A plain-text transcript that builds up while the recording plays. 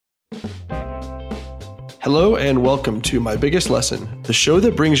Hello and welcome to My Biggest Lesson, the show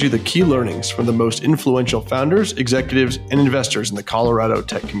that brings you the key learnings from the most influential founders, executives, and investors in the Colorado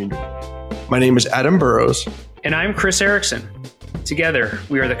tech community. My name is Adam Burrows. And I'm Chris Erickson. Together,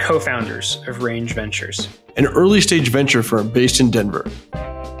 we are the co-founders of Range Ventures, An early-stage venture firm based in Denver.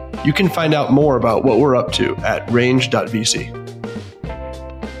 You can find out more about what we're up to at range.vc.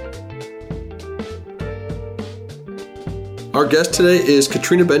 Our guest today is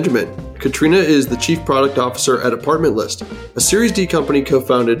Katrina Benjamin. Katrina is the Chief Product Officer at Apartment List, a Series D company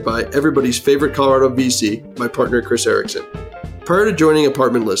co-founded by everybody's favorite Colorado VC, my partner Chris Erickson. Prior to joining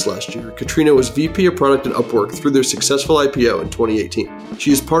Apartment List last year, Katrina was VP of Product at Upwork through their successful IPO in 2018.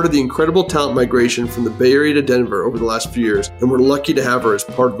 She is part of the incredible talent migration from the Bay Area to Denver over the last few years, and we're lucky to have her as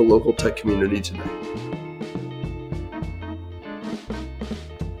part of the local tech community today.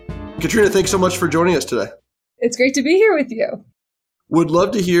 Katrina, thanks so much for joining us today. It's great to be here with you. Would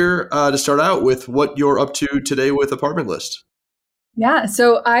love to hear, to start out with what you're up to today with Apartment List. Yeah,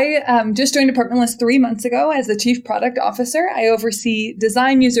 so I just joined Apartment List 3 months ago as the Chief Product Officer. I oversee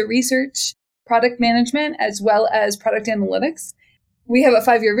design, user research, product management, as well as product analytics. We have a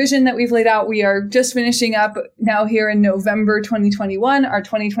 5-year vision that we've laid out. We are just finishing up now here in November 2021, our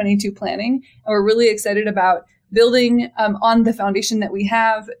 2022 planning. And we're really excited about building on the foundation that we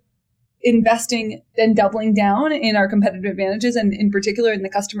have, investing and doubling down in our competitive advantages, and in particular in the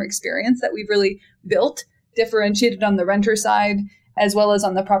customer experience that we've really built, differentiated on the renter side as well as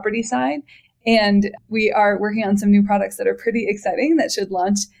on the property side. And we are working on some new products that are pretty exciting that should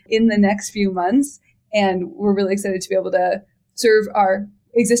launch in the next few months. And we're really excited to be able to serve our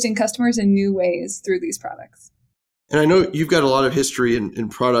existing customers in new ways through these products. And I know you've got a lot of history in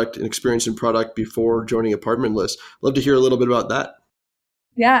product and experience in product before joining Apartment List. Love to hear a little bit about that.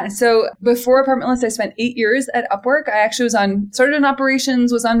 Yeah. So before Apartment List, I spent 8 years at Upwork. I actually started in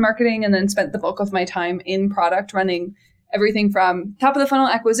operations, was on marketing, and then spent the bulk of my time in product, running everything from top of the funnel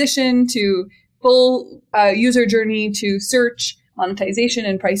acquisition to full user journey to search, monetization,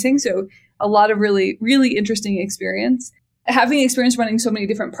 and pricing. So a lot of really, really interesting experience. Having experience running so many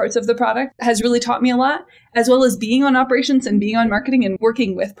different parts of the product has really taught me a lot, as well as being on operations and being on marketing and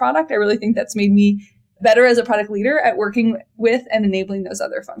working with product. I really think that's made me better as a product leader at working with and enabling those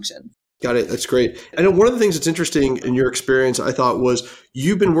other functions. Got it. That's great. I know one of the things that's interesting in your experience, I thought, was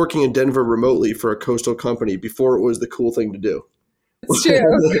you've been working in Denver remotely for a coastal company before it was the cool thing to do. It's true.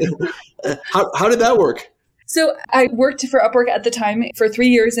 How did that work? So I worked for Upwork at the time for 3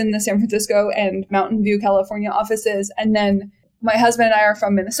 years in the San Francisco and Mountain View, California offices. And then my husband and I are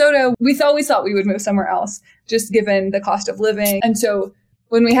from Minnesota. We always thought we would move somewhere else, just given the cost of living. And so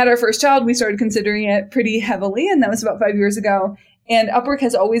when we had our first child, we started considering it pretty heavily, and that was about 5 years ago. And Upwork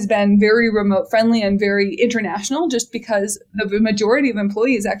has always been very remote friendly and very international, just because the majority of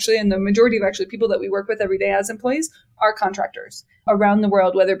employees actually, and the majority of actually people that we work with every day as employees are contractors around the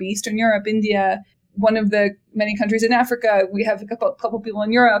world, whether it be Eastern Europe, India, one of the many countries in Africa. We have a couple people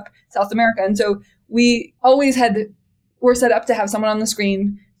in Europe, South America. And so we always were set up to have someone on the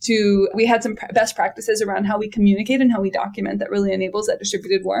screen. We had some best practices around how we communicate and how we document that really enables that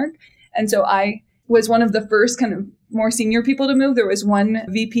distributed work. And so I was one of the first kind of more senior people to move. There was one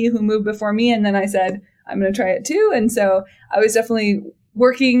VP who moved before me, and then I said, I'm going to try it too. And so I was definitely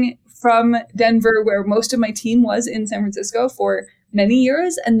working from Denver, where most of my team was in San Francisco for many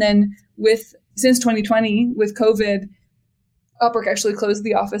years. And then since 2020, with COVID, Upwork actually closed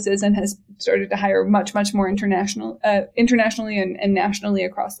the offices and has started to hire much, much more internationally and nationally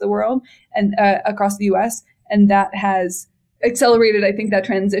across the world and across the US. And that has accelerated, I think, that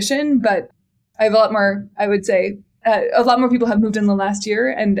transition. But I have a lot more, I would say, a lot more people have moved in the last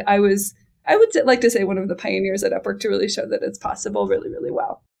year. And I would like to say one of the pioneers at Upwork to really show that it's possible really, really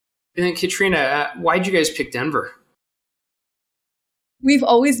well. And then Katrina, why'd you guys pick Denver? We've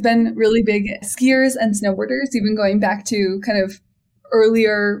always been really big skiers and snowboarders, even going back to kind of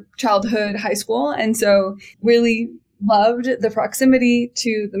earlier childhood, high school. And so really loved the proximity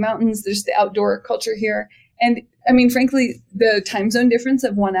to the mountains, just the outdoor culture here. And I mean, frankly, the time zone difference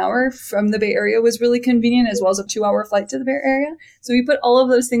of 1 hour from the Bay Area was really convenient, as well as a 2-hour flight to the Bay Area. So we put all of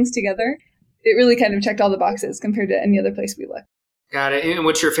those things together. It really kind of checked all the boxes compared to any other place we lived. Got it. And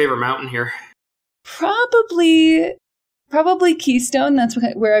what's your favorite mountain here? Probably Keystone. That's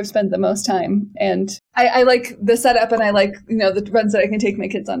where I've spent the most time. And I like the setup, and I like, the runs that I can take my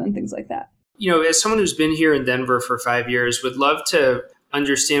kids on and things like that. As someone who's been here in Denver for 5 years, would love to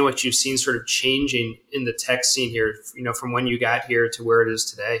understand what you've seen sort of changing in the tech scene here, from when you got here to where it is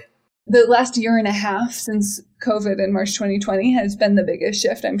today. The last year and a half since COVID in March 2020 has been the biggest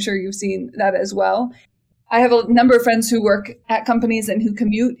shift. I'm sure you've seen that as well. I have a number of friends who work at companies and who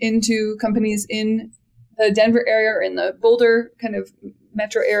commute into companies in the Denver area or in the Boulder kind of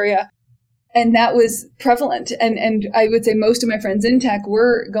metro area. And that was prevalent. And I would say most of my friends in tech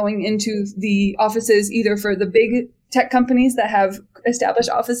were going into the offices either for the big tech companies that have established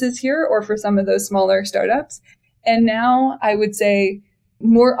offices here or for some of those smaller startups. And now I would say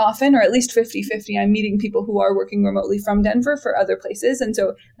more often, or at least 50-50, I'm meeting people who are working remotely from Denver for other places. And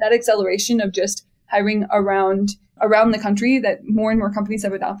so that acceleration of just hiring around the country, that more and more companies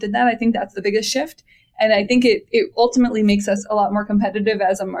have adopted that, I think that's the biggest shift. And I think it ultimately makes us a lot more competitive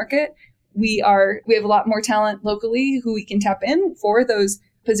as a market. We have a lot more talent locally who we can tap in for those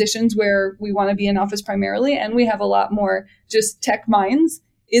positions where we want to be in office primarily. And we have a lot more just tech minds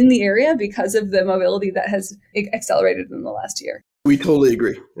in the area because of the mobility that has accelerated in the last year. We totally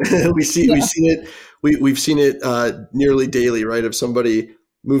agree. We've seen it. We've seen it nearly daily, right? Of somebody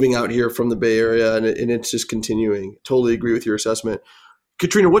moving out here from the Bay Area, and it's just continuing. Totally agree with your assessment.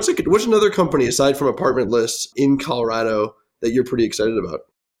 Katrina, what's another company aside from Apartment List in Colorado that you're pretty excited about?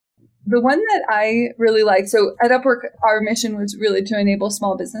 The one that I really like, so at Upwork, our mission was really to enable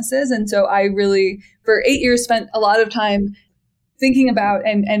small businesses. And so I really, for 8 years, spent a lot of time thinking about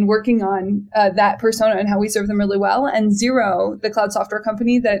and working on that persona and how we serve them really well. And Xero, the cloud software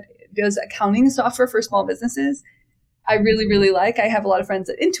company that does accounting software for small businesses, I really, really like. I have a lot of friends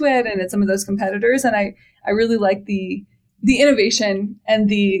at Intuit and at some of those competitors. And I really like the innovation and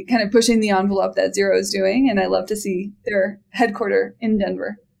the kind of pushing the envelope that Xero is doing. And I love to see their headquarter in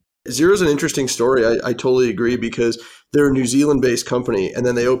Denver. Xero is an interesting story. I totally agree because they're a New Zealand-based company, and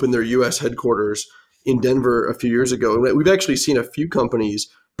then they opened their U.S. headquarters in Denver a few years ago. And we've actually seen a few companies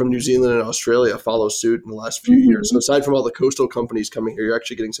from New Zealand and Australia follow suit in the last few years. So aside from all the coastal companies coming here, you're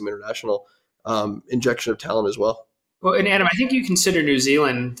actually getting some international injection of talent as well. Well, and Adam, I think you consider New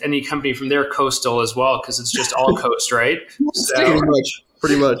Zealand, any company from there, coastal as well, because it's just all coast, right? So,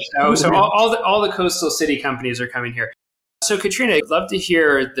 pretty much. So all the coastal city companies are coming here. So Katrina, I'd love to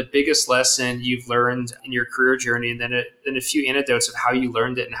hear the biggest lesson you've learned in your career journey, and then a few anecdotes of how you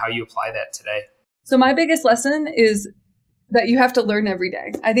learned it and how you apply that today. So my biggest lesson is that you have to learn every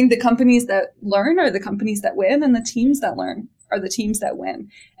day. I think the companies that learn are the companies that win, and the teams that learn are the teams that win.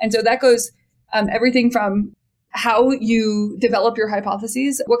 And so that goes everything from how you develop your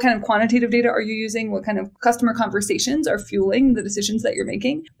hypotheses, what kind of quantitative data are you using, what kind of customer conversations are fueling the decisions that you're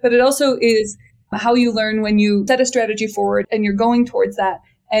making. But it also is how you learn when you set a strategy forward and you're going towards that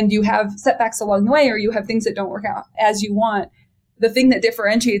and you have setbacks along the way or you have things that don't work out as you want. The thing that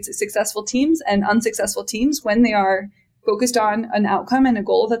differentiates successful teams and unsuccessful teams when they are focused on an outcome and a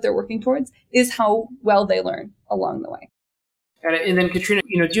goal that they're working towards is how well they learn along the way. And then Katrina,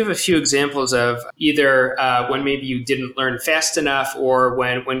 do you have a few examples of either when maybe you didn't learn fast enough or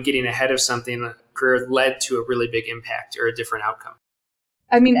when getting ahead of something, a career led to a really big impact or a different outcome?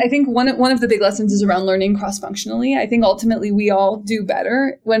 I mean, I think one of the big lessons is around learning cross-functionally. I think ultimately we all do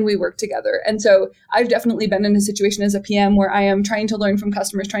better when we work together. And so I've definitely been in a situation as a PM where I am trying to learn from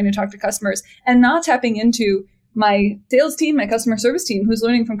customers, trying to talk to customers, and not tapping into my sales team, my customer service team, who's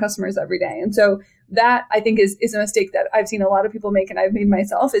learning from customers every day. And so that, I think, is a mistake that I've seen a lot of people make, and I've made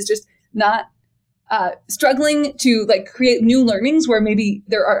myself, is just not struggling to create new learnings where maybe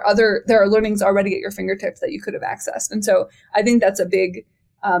there are learnings already at your fingertips that you could have accessed. And so I think that's a big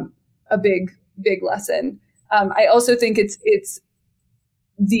lesson. I also think it's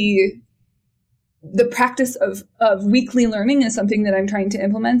the practice of weekly learning is something that I'm trying to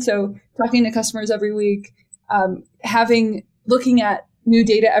implement. So talking to customers every week, looking at new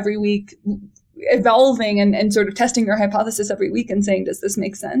data every week, evolving and sort of testing your hypothesis every week and saying, does this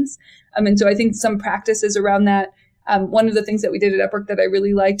make sense? And so I think some practices around that. One of the things that we did at Upwork that I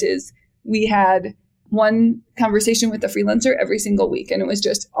really liked is we had one conversation with the freelancer every single week. And it was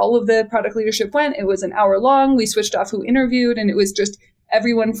just all of the product leadership went. It was an hour long. We switched off who interviewed. And it was just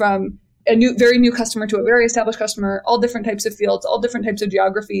everyone from a very new customer to a very established customer, all different types of fields, all different types of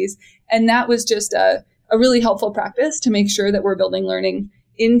geographies. And that was just a really helpful practice to make sure that we're building learning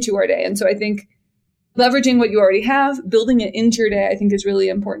into our day. And so I think leveraging what you already have, building it into your day, I think is really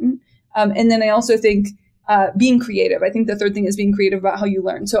important. And then I also think being creative. I think the third thing is being creative about how you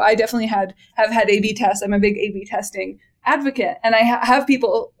learn. So I definitely have had A/B tests. I'm a big A/B testing advocate. And I have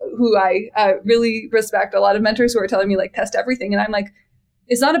people who I really respect, a lot of mentors who are telling me test everything. And I'm like,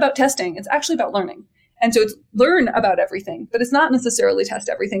 it's not about testing. It's actually about learning. And so it's learn about everything, but it's not necessarily test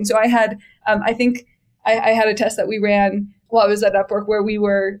everything. So I had, I think I had a test that we ran while I was at Upwork where we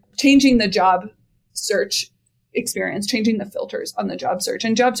were changing the job search experience, changing the filters on the job search.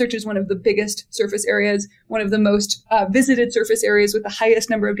 And job search is one of the biggest surface areas, one of the most visited surface areas with the highest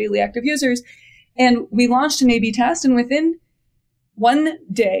number of daily active users. And we launched an A/B test, and within one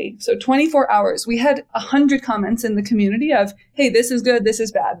day, so 24 hours, we had 100 comments in the community of, hey, this is good, this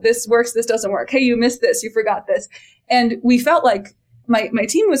is bad, this works, this doesn't work, hey, you missed this, you forgot this. And we felt like my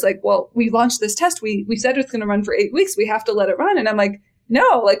team was like, well, we launched this test, we said it's going to run for 8 weeks, we have to let it run. And I'm like,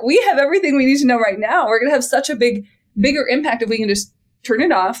 no, like we have everything we need to know right now. We're going to have such a bigger impact if we can just turn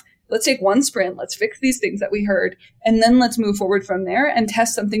it off. Let's take one sprint. Let's fix these things that we heard. And then let's move forward from there and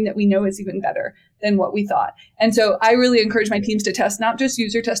test something that we know is even better than what we thought. And so I really encourage my teams to test, not just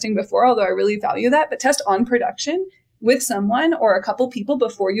user testing before, although I really value that, but test on production with someone or a couple people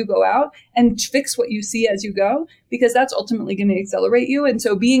before you go out and fix what you see as you go, because that's ultimately going to accelerate you. And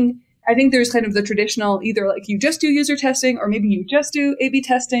so I think there's kind of the traditional, either like you just do user testing or maybe you just do A/B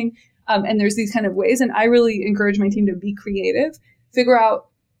testing. And there's these kind of ways. And I really encourage my team to be creative, figure out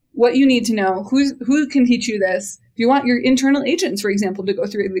what you need to know, who can teach you this. Do you want your internal agents, for example, to go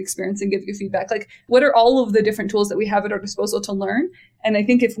through the experience and give you feedback? Like, what are all of the different tools that we have at our disposal to learn? And I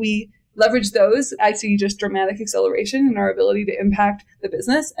think if we leverage those, I see just dramatic acceleration in our ability to impact the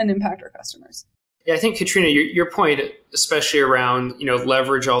business and impact our customers. Yeah, I think, Katrina, your point, especially around,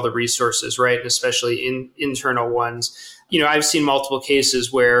 leverage all the resources, right? And especially internal ones. I've seen multiple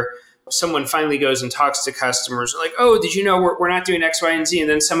cases where someone finally goes and talks to customers like, oh, did you know we're not doing X, Y, and Z? And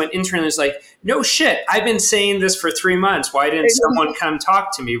then someone internally is like, no shit, I've been saying this for 3 months. Why didn't someone come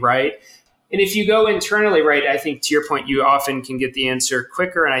talk to me, right? And if you go internally, right, I think to your point, you often can get the answer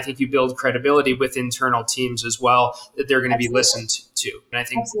quicker. And I think you build credibility with internal teams as well, that they're going to be listened to. And I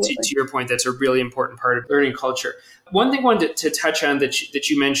think to your point, that's a really important part of learning culture. One thing I wanted to touch on that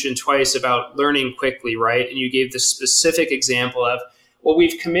you mentioned twice about learning quickly, right? And you gave the specific example of, well,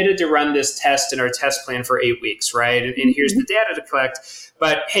 we've committed to run this test in our test plan for 8 weeks, right? And here's the data to collect.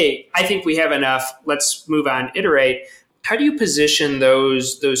 But hey, I think we have enough. Let's move on, iterate. How do you position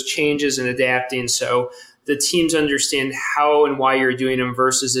those changes and adapting so the teams understand how and why you're doing them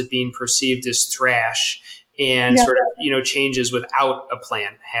versus it being perceived as thrash and sort of, changes without a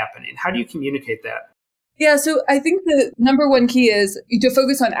plan happening? How do you communicate that? Yeah, so I think the number one key is to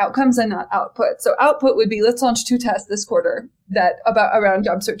focus on outcomes and not output. So output would be, let's launch 2 tests this quarter around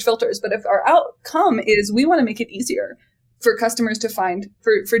job search filters. But if our outcome is we want to make it easier for customers to find,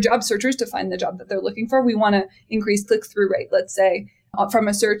 for job searchers to find the job that they're looking for, we want to increase click-through rate. Let's say from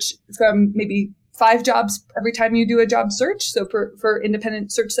a search, from maybe 5 jobs every time you do a job search, so for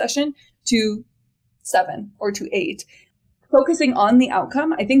independent search session, to 7 or to 8. Focusing on the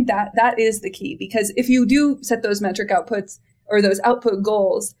outcome, I think that is the key, because if you do set those metric outputs or those output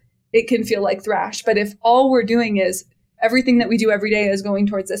goals, it can feel like thrash. But if all we're doing is everything that we do every day is going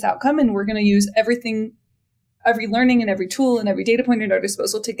towards this outcome, and we're going to use every learning and every tool and every data point at our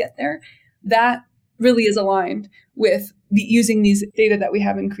disposal to get there, that really is aligned with using these data that we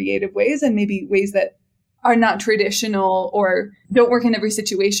have in creative ways, and maybe ways that are not traditional or don't work in every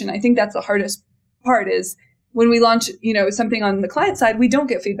situation. I think that's the hardest part, is when we launch, something on the client side, we don't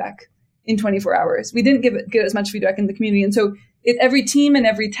get feedback in 24 hours. We didn't get as much feedback in the community. And so every team and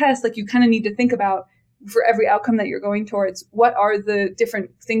every test, like, you kind of need to think about, for every outcome that you're going towards, what are the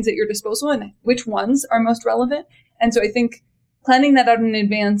different things at your disposal and which ones are most relevant. And so I think planning that out in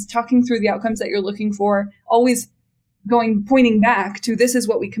advance, talking through the outcomes that you're looking for, always pointing back to, this is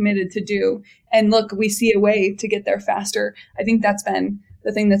what we committed to do. And look, we see a way to get there faster. I think that's been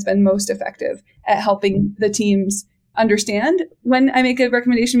the thing that's been most effective at helping the teams understand when I make a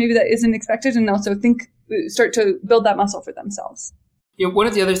recommendation maybe that isn't expected, and also start to build that muscle for themselves. One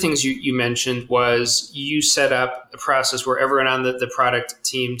of the other things you mentioned was you set up a process where everyone on the product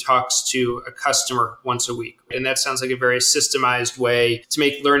team talks to a customer once a week. And that sounds like a very systemized way to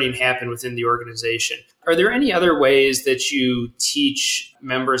make learning happen within the organization. Are there any other ways that you teach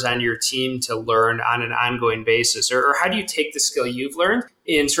members on your team to learn on an ongoing basis? Or how do you take the skill you've learned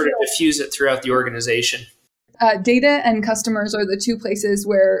and sort of diffuse it throughout the organization? Data and customers are the 2 places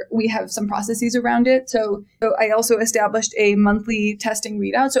where we have some processes around it. So I also established a monthly testing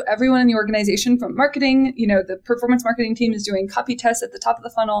readout. So everyone in the organization, from marketing, the performance marketing team is doing copy tests at the top of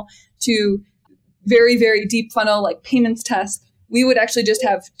the funnel, to very, very deep funnel, like payments tests. We would actually just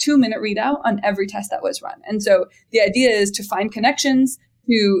have 2-minute readout on every test that was run. And so the idea is to find connections,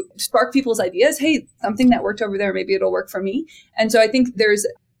 to spark people's ideas. Hey, something that worked over there, maybe it'll work for me. And so I think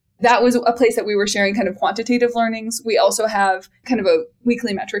that was a place that we were sharing kind of quantitative learnings. We also have kind of a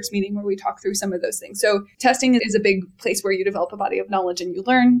weekly metrics meeting where we talk through some of those things. So testing is a big place where you develop a body of knowledge and you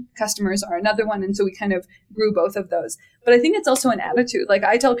learn. Customers are another one. And so we kind of grew both of those. But I think it's also an attitude. Like,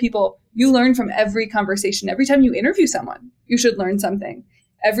 I tell people, you learn from every conversation. Every time you interview someone, you should learn something.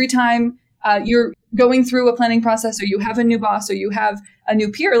 Every time you're going through a planning process, or you have a new boss, or you have a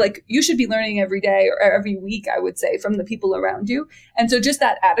new peer, like you should be learning every day or every week, I would say, from the people around you. And so just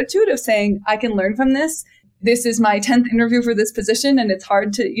that attitude of saying, I can learn from this. This is my 10th interview for this position, and it's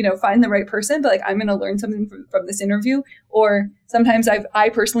hard to, find the right person, but like, I'm going to learn something from this interview. Or sometimes I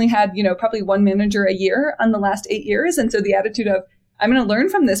personally had, probably one manager a year on the last 8 years. And so the attitude of, I'm going to learn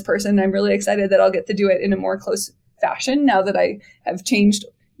from this person. I'm really excited that I'll get to do it in a more close fashion now that I have changed,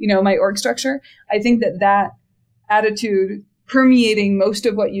 my org structure. I think that attitude permeating most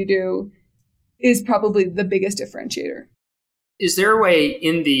of what you do is probably the biggest differentiator. Is there a way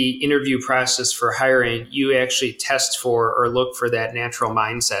in the interview process for hiring you actually test for or look for that natural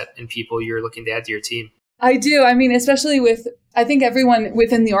mindset in people you're looking to add to your team? I do. I mean, especially I think everyone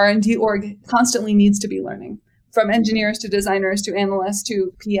within the R&D org constantly needs to be learning, from engineers to designers to analysts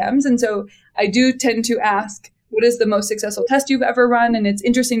to PMs. And so I do tend to ask, what is the most successful test you've ever run? And it's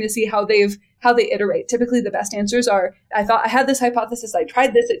interesting to see how they iterate. Typically, the best answers are, I thought I had this hypothesis, I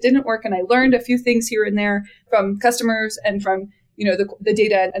tried this, it didn't work, and I learned a few things here and there from customers and from the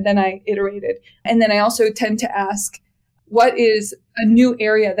data, and then I iterated. And then I also tend to ask, what is a new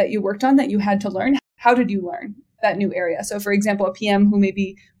area that you worked on that you had to learn? How did you learn that new area? So for example, a PM who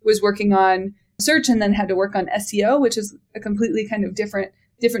maybe was working on search and then had to work on SEO, which is a completely kind of different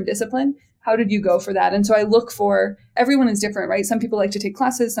discipline. How did you go for that? And so I look for, everyone is different, right? Some people like to take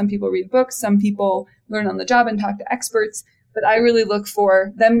classes, some people read books, some people learn on the job and talk to experts. But I really look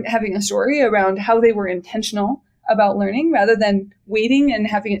for them having a story around how they were intentional about learning rather than waiting and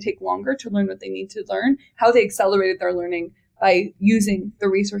having it take longer to learn what they need to learn, how they accelerated their learning by using the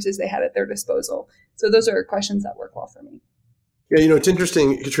resources they had at their disposal. So those are questions that work well for me. Yeah, it's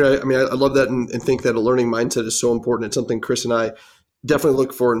interesting, Katrina. I mean, I love that and think that a learning mindset is so important. It's something Chris and I definitely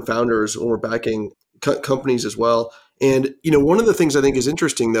look for in founders when we're backing companies as well. And, one of the things I think is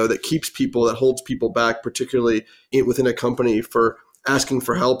interesting, though, that holds people back, particularly within a company for asking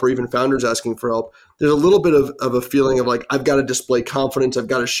for help, or even founders asking for help, there's a little bit of a feeling of like, I've got to display confidence. I've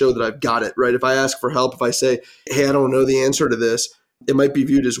got to show that I've got it, right? If I ask for help, if I say, hey, I don't know the answer to this, it might be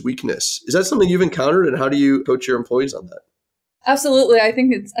viewed as weakness. Is that something you've encountered, and how do you coach your employees on that? Absolutely. I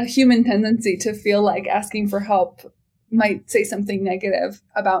think it's a human tendency to feel like asking for help might say something negative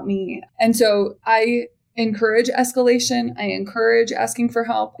about me. And so I encourage escalation. I encourage asking for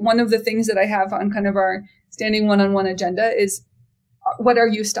help. One of the things that I have on kind of our standing one-on-one agenda is, what are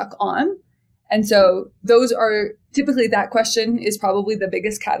you stuck on? And so those are typically, that question is probably the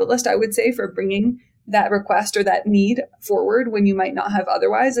biggest catalyst, I would say, for bringing that request or that need forward when you might not have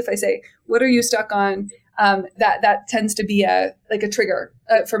otherwise. If I say, what are you stuck on? That tends to be a trigger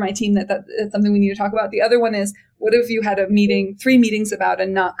for my team that's something we need to talk about. The other one is, what if you had three meetings about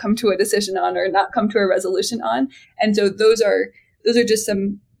and not come to a decision on, or not come to a resolution on? And so those are just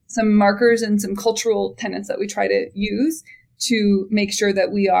some markers and some cultural tenets that we try to use to make sure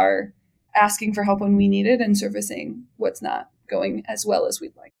that we are asking for help when we need it and servicing what's not going as well as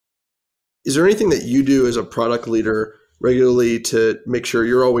we'd like. Is there anything that you do as a product leader regularly to make sure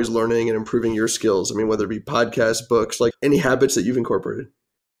you're always learning and improving your skills? I mean, whether it be podcasts, books, like any habits that you've incorporated?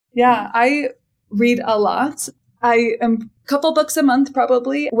 Yeah, I read a lot. I am a couple books a month,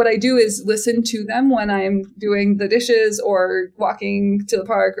 probably. What I do is listen to them when I'm doing the dishes or walking to the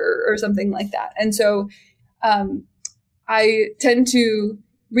park or something like that. And so I tend to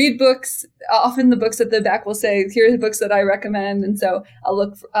read books. Often the books at the back will say, here are the books that I recommend. And so I'll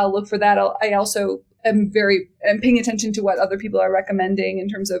look for that. I also am paying attention to what other people are recommending in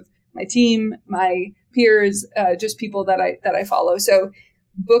terms of my team, my peers, just people that I follow. So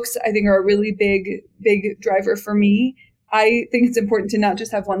books, I think, are a really big driver for me. I think it's important to not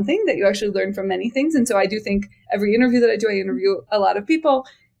just have one thing, that you actually learn from many things. And so I do think every interview that I do, I interview a lot of people.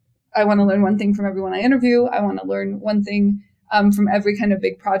 I want to learn one thing from everyone I interview. I want to learn one thing from every kind of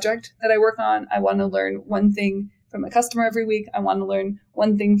big project that I work on. I want to learn one thing from a customer every week. I want to learn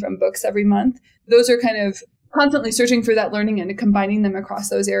one thing from books every month. Those are kind of constantly searching for that learning and combining them across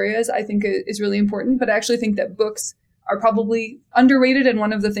those areas, I think is really important. But I actually think that books are probably underrated, and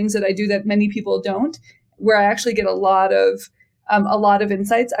one of the things that I do that many people don't, where I actually get a lot of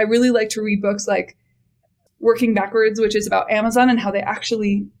insights. I really like to read books like Working Backwards, which is about Amazon and how they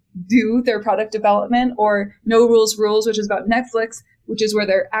actually do their product development, or No Rules Rules, which is about Netflix, which is where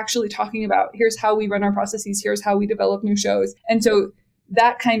they're actually talking about, here's how we run our processes, here's how we develop new shows. And so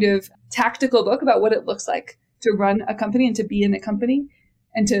that kind of tactical book about what it looks like to run a company and to be in a company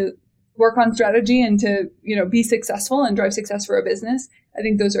and to work on strategy and to, be successful and drive success for a business, I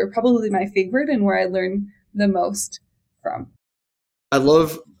think those are probably my favorite and where I learn the most from. I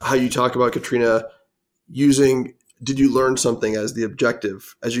love how you talk about, Katrina, using did you learn something as the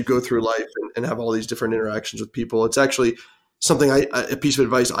objective as you go through life and have all these different interactions with people? It's actually something a piece of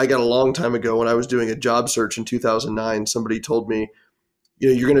advice I got a long time ago when I was doing a job search in 2009. Somebody told me,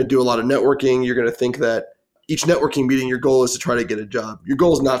 you're going to do a lot of networking. You're going to think that each networking meeting, your goal is to try to get a job. Your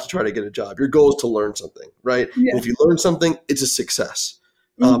goal is not to try to get a job. Your goal is to learn something, right? Yeah. And if you learn something, it's a success.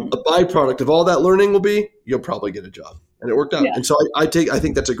 A byproduct of all that learning will be, you'll probably get a job. And it worked out. Yeah. And so I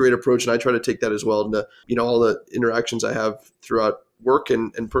think that's a great approach. And I try to take that as well into, all the interactions I have throughout work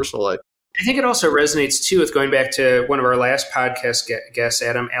and personal life. I think it also resonates too with going back to one of our last podcast guests,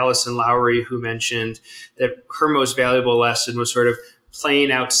 Allison Lowry, who mentioned that her most valuable lesson was sort of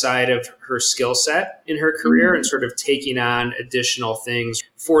playing outside of her skill set in her career and sort of taking on additional things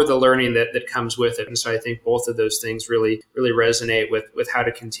for the learning that comes with it. And so I think both of those things really, really resonate with how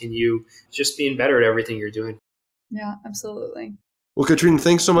to continue just being better at everything you're doing. Yeah, absolutely. Well, Katrina,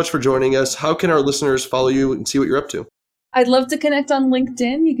 thanks so much for joining us. How can our listeners follow you and see what you're up to? I'd love to connect on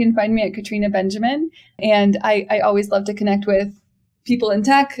LinkedIn. You can find me at Katrina Benjamin. And I always love to connect with people in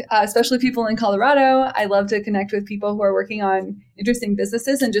tech, especially people in Colorado. I love to connect with people who are working on interesting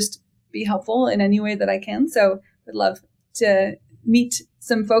businesses and just be helpful in any way that I can. So I'd love to meet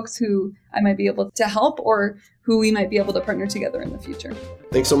some folks who I might be able to help or who we might be able to partner together in the future.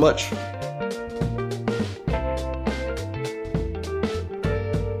 Thanks so much.